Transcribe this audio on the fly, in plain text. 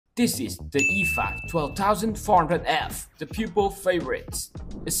This is the E5 12400F, the people favorite.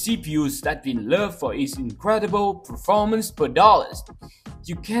 A CPU that's been loved for its incredible performance per dollars.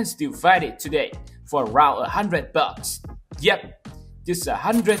 You can still find it today for around $100. Yep, just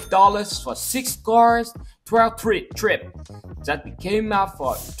 $100 for 6 cores, 12 trip that came out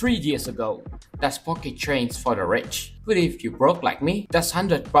for 3 years ago. That's pocket change for the rich. But if you broke like me, that's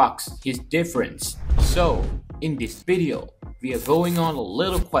 $100 is difference. So, in this video, we are going on a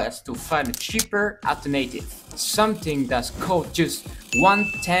little quest to find a cheaper alternative. Something that's cost just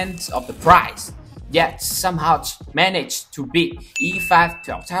 1/10 of the price, yet somehow managed to beat E5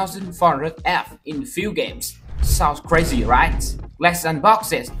 12400F in a few games. Sounds crazy, right? Let's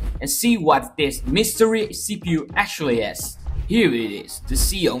unbox it and see what this mystery CPU actually is. Here it is, the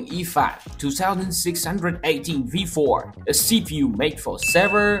Xeon E5 2680 V4, a CPU made for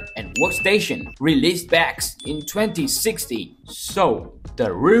server and workstation, released back in 2016. So,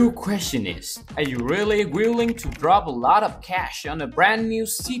 the real question is, are you really willing to drop a lot of cash on a brand new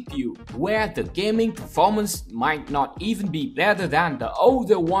CPU where the gaming performance might not even be better than the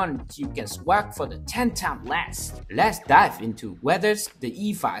older one you can swap for the 10 times less? Let's dive into whether the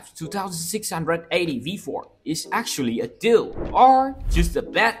E5 2680 V4 is actually a deal or just a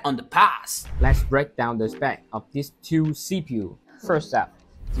bet on the past. Let's break down the spec of these two CPU. First up,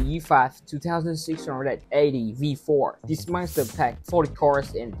 the E5 2680 V4. This monster packed 40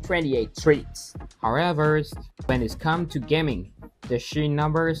 cores and 28 threads. However, when it comes to gaming, the sheer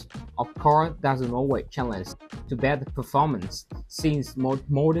numbers of cores doesn't always challenge to better performance, since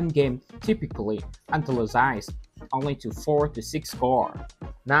modern games typically utilize only to 4 to 6 cores.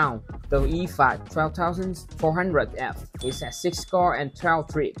 Now, the E5 12400F is at 6 cores and 12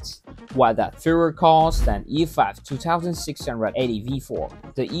 threads, while that fewer cores than E5 2680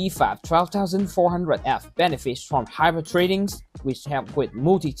 V4. The E5 12400F benefits from hyper-threading, which help with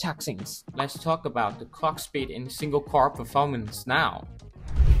multitasking. Let's talk about the clock speed and single-core performance now.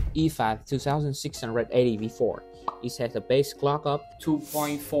 E5 2680 V4 it has a base clock of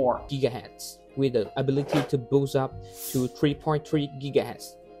 2.4 GHz. With the ability to boost up to 3.3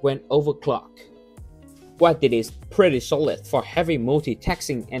 GHz when overclocked. While it is pretty solid for heavy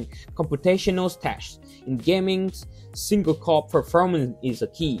multitasking and computational tasks, in gaming, single-core performance is a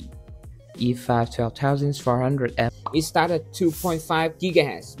key. E5 12400F is started at 2.5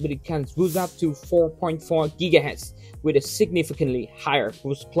 GHz, but it can boost up to 4.4 GHz with a significantly higher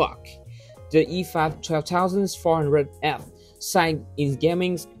boost clock. The E5 12400F shine in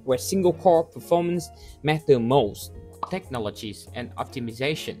gaming where single-core performance matters most. Technologies and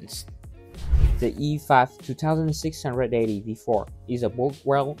optimizations. The E5 2680 V4 is a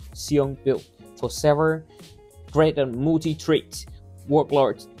Blackwell Xeon built for several greater multi-thread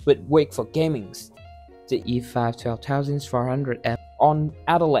workloads but weak for gaming. The E5 12400F on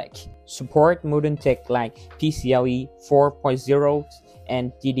Alder Lake support modern tech like PCIe 4.0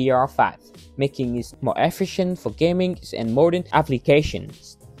 and DDR5, making it more efficient for gaming and modern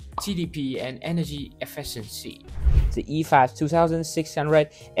applications. TDP and energy efficiency. The E5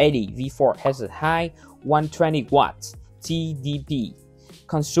 2680 V4 has a high 120 watts TDP,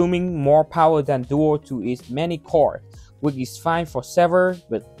 consuming more power than dual to its many cores, which is fine for server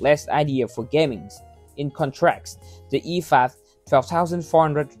but less ideal for gaming. In contrast, the E5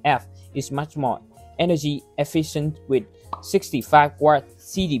 12400F is much more energy efficient with 65 watt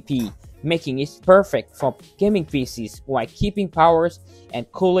TDP, making it perfect for gaming PCs while keeping powers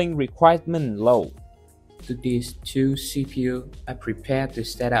and cooling requirements low. To these two CPU are prepared to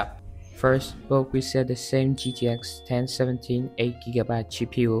set up. First, both will set the same GTX 1070 8GB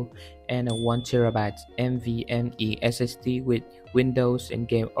GPU and a 1TB NVMe SSD with Windows and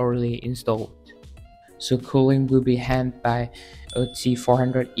game already installed. So cooling will be handled by a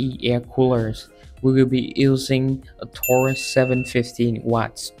T400E air coolers. We will be using a Taurus 715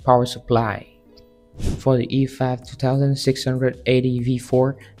 watts power supply. For the E5 2680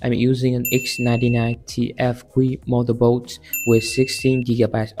 V4, I'm using an X99 TFQ motherboard with 16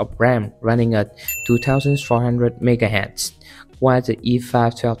 GB of RAM running at 2400 MHz, while the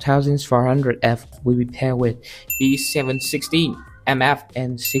E5 12400F will be paired with B716 MF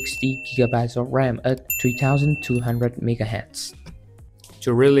and 60 GB of RAM at 3200 MHz.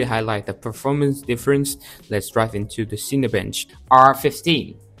 To really highlight the performance difference, let's dive into the Cinebench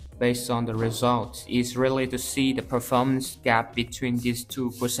R15. Based on the results, it's really to see the performance gap between these two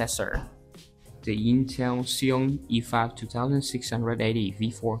processors. The Intel Xeon E5 2680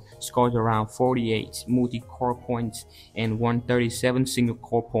 V4 scored around 48 multi-core points and 137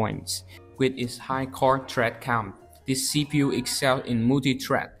 single-core points. With its high core thread count, this CPU excels in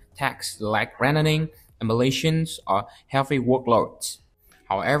multi-thread tasks like rendering, emulations, or heavy workloads.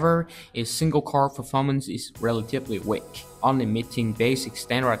 However, its single-core performance is relatively weak, only meeting basic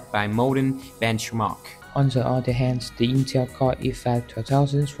standards by modern benchmark. On the other hand, the Intel Core i5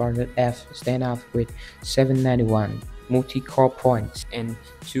 12400F stands out with 791 multi-core points and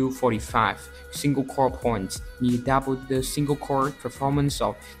 245 single-core points, nearly double the single-core performance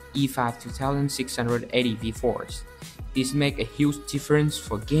of i5 2680 V4s. This makes a huge difference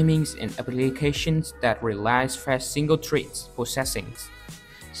for gaming and applications that relies fast single-thread processing.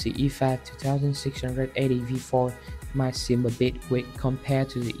 The i5 2680 V4 might seem a bit weak compared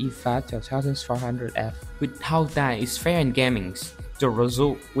to the i5 12400F. Without that is fair in gaming, the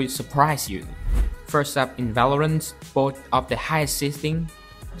result will surprise you. First up in Valorant, both of the highest setting.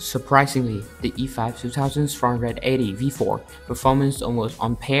 Surprisingly, the i5 2480 V4 performance almost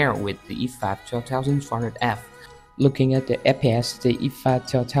on par with the i5 12400F. Looking at the FPS, the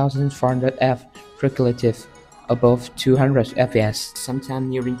i5 12400F regulative above 200 FPS, sometimes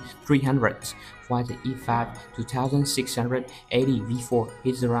nearing 300, while the i5 2680 V4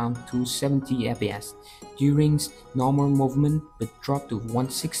 hits around 270 FPS during normal movement but drop to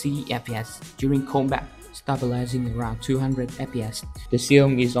 160 FPS during combat, stabilizing around 200 FPS. The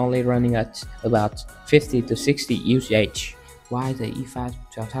Xeon is only running at about 50 to 60 UH, while the i5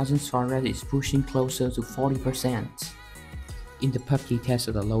 12400 is pushing closer to 40%. In the PUBG test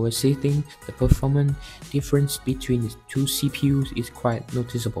at the lower setting, the performance difference between the two CPUs is quite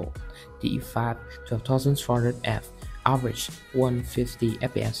noticeable. The i5 12400F averaged 150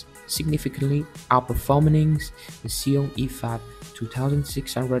 FPS, significantly outperforming the Xeon i5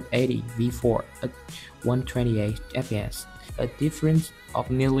 2680 V4 at 128 FPS, a difference of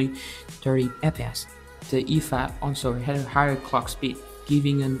nearly 30 FPS. The i5 also had a higher clock speed,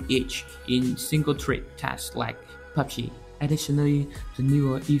 giving an edge in single-thread tasks like PUBG. Additionally, the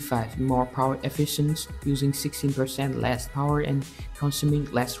newer i5 is more power efficient, using 16% less power and consuming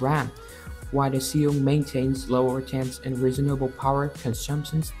less RAM, while the Xeon maintains lower temps and reasonable power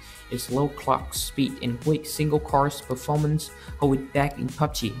consumption. Its low clock speed and weak single-core performance hold it back in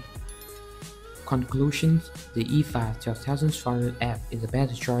PUBG. Conclusion: the i5 12400F is a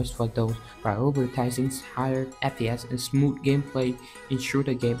better choice for those prioritizing higher FPS and smooth gameplay in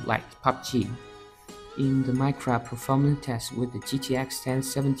shooter games like PUBG. In the Minecraft performance test with the GTX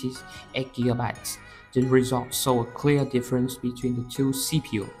 1070 8GB, the results show a clear difference between the two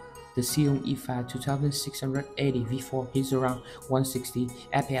CPUs. The Xeon i5 2680 V4 hits around 160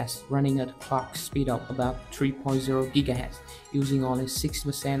 FPS, running at a clock speed of about 3.0 GHz, using only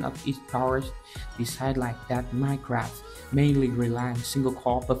 6% of its power. This highlights that Minecraft mainly relies on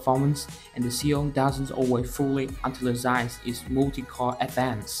single-core performance, and the Xeon doesn't always fully utilize its multi-core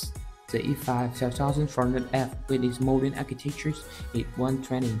advance. The i5 12400F with its modern architecture hit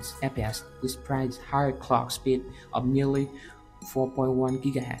 120 FPS, despite higher clock speed of nearly 4.1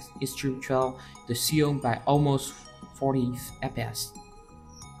 GHz. It trailed the Xeon by almost 40 FPS.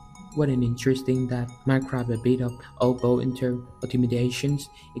 What an interesting that Minecraft a bit of both optimizations.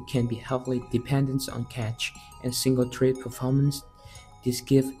 It can be heavily dependent on cache and single-thread performance. This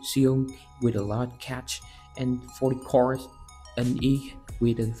gives Xeon with a large cache and 40 cores an E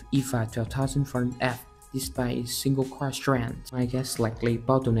with an i5 12400F despite its single-core strength. I guess likely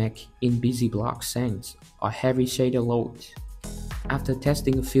bottleneck in busy block scenes or heavy shader load. After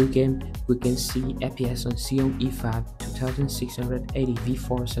testing a few games, we can see FPS on Xeon i5 2680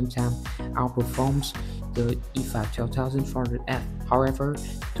 V4 sometimes outperforms the i5 12400F. However,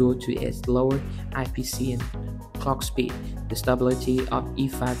 due to its lower IPC and clock speed, the stability of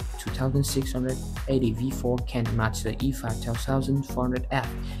i5 2680 V4 can match the i5 12400F,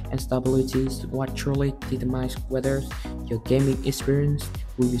 and stability is what truly determines whether your gaming experience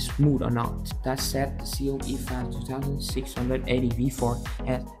will be smooth or not. That said, the Xeon i5 2680 V4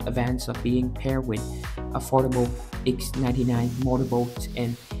 has advantage of being paired with affordable X99 motherboard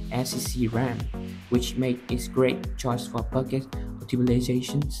and SSD RAM, which make it a great choice for budget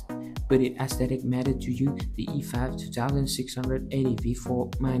optimizations. But if aesthetic matter to you, the i5 2680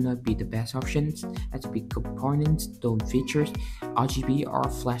 V4 might not be the best option, as big components don't feature RGB or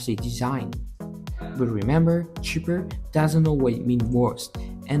flashy design. But remember, cheaper doesn't always mean worse,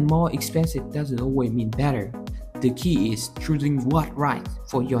 and more expensive doesn't always mean better. The key is choosing what's right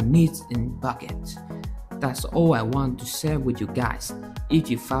for your needs and budget. That's all I want to share with you guys. If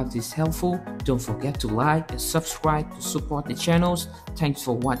you found this helpful, don't forget to like and subscribe to support the channels. Thanks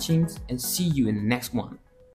for watching and see you in the next one.